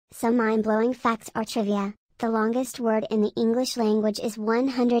Some mind-blowing facts or trivia. The longest word in the English language is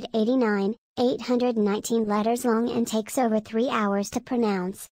 189,819 letters long and takes over 3 hours to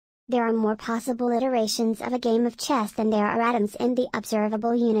pronounce. There are more possible iterations of a game of chess than there are atoms in the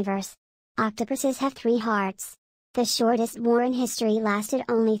observable universe. Octopuses have 3 hearts. The shortest war in history lasted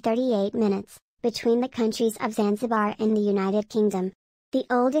only 38 minutes, between the countries of Zanzibar and the United Kingdom. The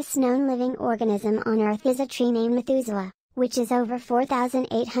oldest known living organism on Earth is a tree named Methuselah, which is over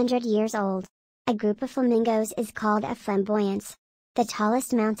 4,800 years old. A group of flamingos is called a flamboyance. The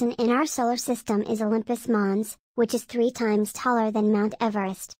tallest mountain in our solar system is Olympus Mons, which is 3 times taller than Mount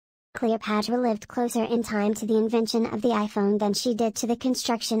Everest. Cleopatra lived closer in time to the invention of the iPhone than she did to the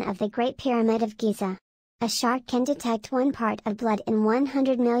construction of the Great Pyramid of Giza. A shark can detect 1 part of blood in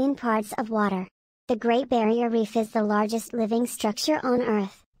 100 million parts of water. The Great Barrier Reef is the largest living structure on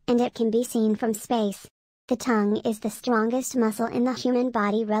Earth, and it can be seen from space. The tongue is the strongest muscle in the human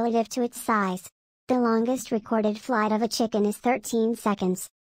body relative to its size. The longest recorded flight of a chicken is 13 seconds.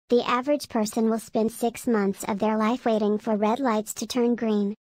 The average person will spend 6 months of their life waiting for red lights to turn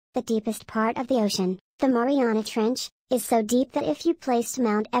green. The deepest part of the ocean, the Mariana Trench, is so deep that if you placed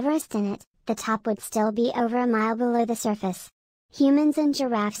Mount Everest in it, the top would still be over a mile below the surface. Humans and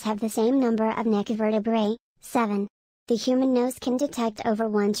giraffes have the same number of neck vertebrae, 7. The human nose can detect over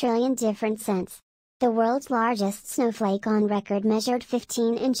 1 trillion different scents. The world's largest snowflake on record measured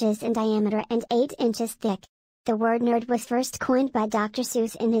 15 inches in diameter and 8 inches thick. The word nerd was first coined by Dr.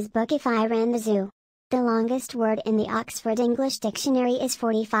 Seuss in his book If I Ran the Zoo. The longest word in the Oxford English Dictionary is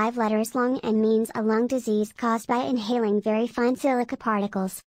 45 letters long and means a lung disease caused by inhaling very fine silica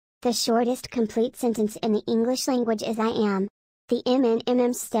particles. The shortest complete sentence in the English language is I am. The M in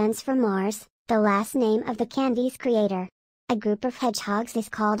MM stands for Mars, the last name of the candy's creator. A group of hedgehogs is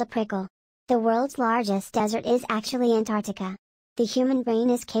called a prickle. The world's largest desert is actually Antarctica. The human brain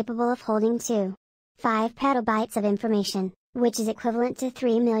is capable of holding 2.5 petabytes of information, which is equivalent to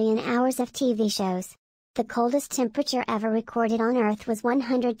 3 million hours of TV shows. The coldest temperature ever recorded on Earth was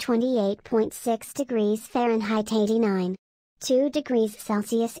 128.6 degrees Fahrenheit 89.2 degrees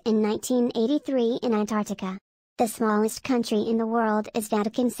Celsius in 1983 in Antarctica. The smallest country in the world is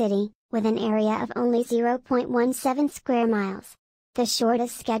Vatican City, with an area of only 0.17 square miles. The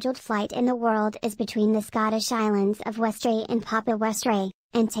shortest scheduled flight in the world is between the Scottish islands of Westray and Papa Westray,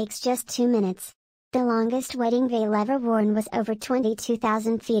 and takes just 2 minutes. The longest wedding veil ever worn was over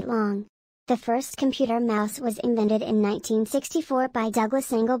 22,000 feet long. The first computer mouse was invented in 1964 by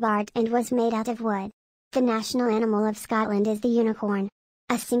Douglas Engelbart and was made out of wood. The national animal of Scotland is the unicorn.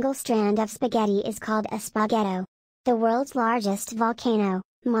 A single strand of spaghetti is called a spaghetto. The world's largest volcano,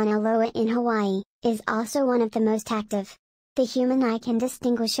 Mauna Loa in Hawaii, is also one of the most active. The human eye can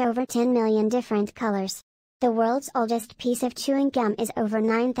distinguish over 10 million different colors. The world's oldest piece of chewing gum is over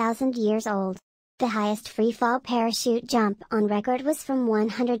 9,000 years old. The highest free-fall parachute jump on record was from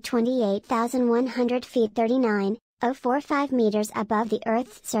 128,100 feet 39.045 meters above the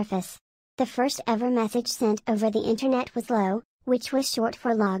Earth's surface. The first ever message sent over the internet was LOW, which was short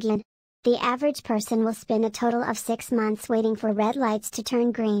for login. The average person will spend a total of 6 months waiting for red lights to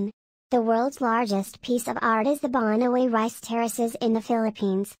turn green. The world's largest piece of art is the Banaway Rice Terraces in the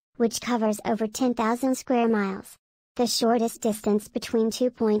Philippines, which covers over 10,000 square miles. The shortest distance between 2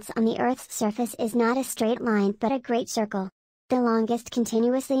 points on the Earth's surface is not a straight line but a great circle. The longest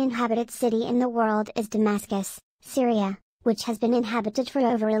continuously inhabited city in the world is Damascus, Syria, which has been inhabited for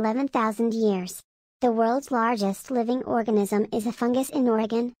over 11,000 years. The world's largest living organism is a fungus in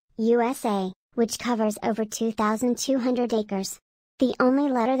Oregon, USA, which covers over 2,200 acres. The only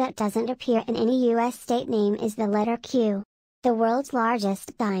letter that doesn't appear in any U.S. state name is the letter Q. The world's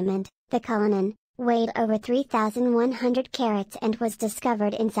largest diamond, the Cullinan, weighed over 3,100 carats and was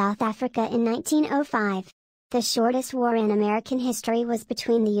discovered in South Africa in 1905. The shortest war in American history was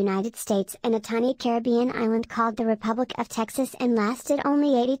between the United States and a tiny Caribbean island called the Republic of Texas and lasted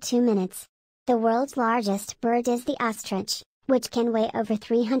only 82 minutes. The world's largest bird is the ostrich, which can weigh over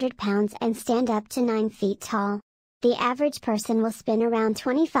 300 pounds and stand up to 9 feet tall. The average person will spend around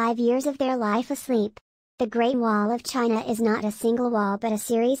 25 years of their life asleep. The Great Wall of China is not a single wall but a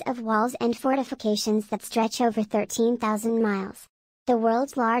series of walls and fortifications that stretch over 13,000 miles. The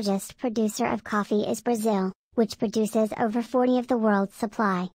world's largest producer of coffee is Brazil, which produces over 40 of the world's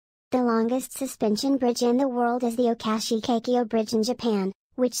supply. The longest suspension bridge in the world is the Okashi-Kaikyo Bridge in Japan,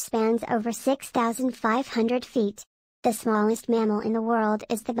 which spans over 6,500 feet. The smallest mammal in the world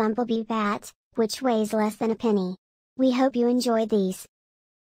is the bumblebee bat, which weighs less than a penny. We hope you enjoyed these.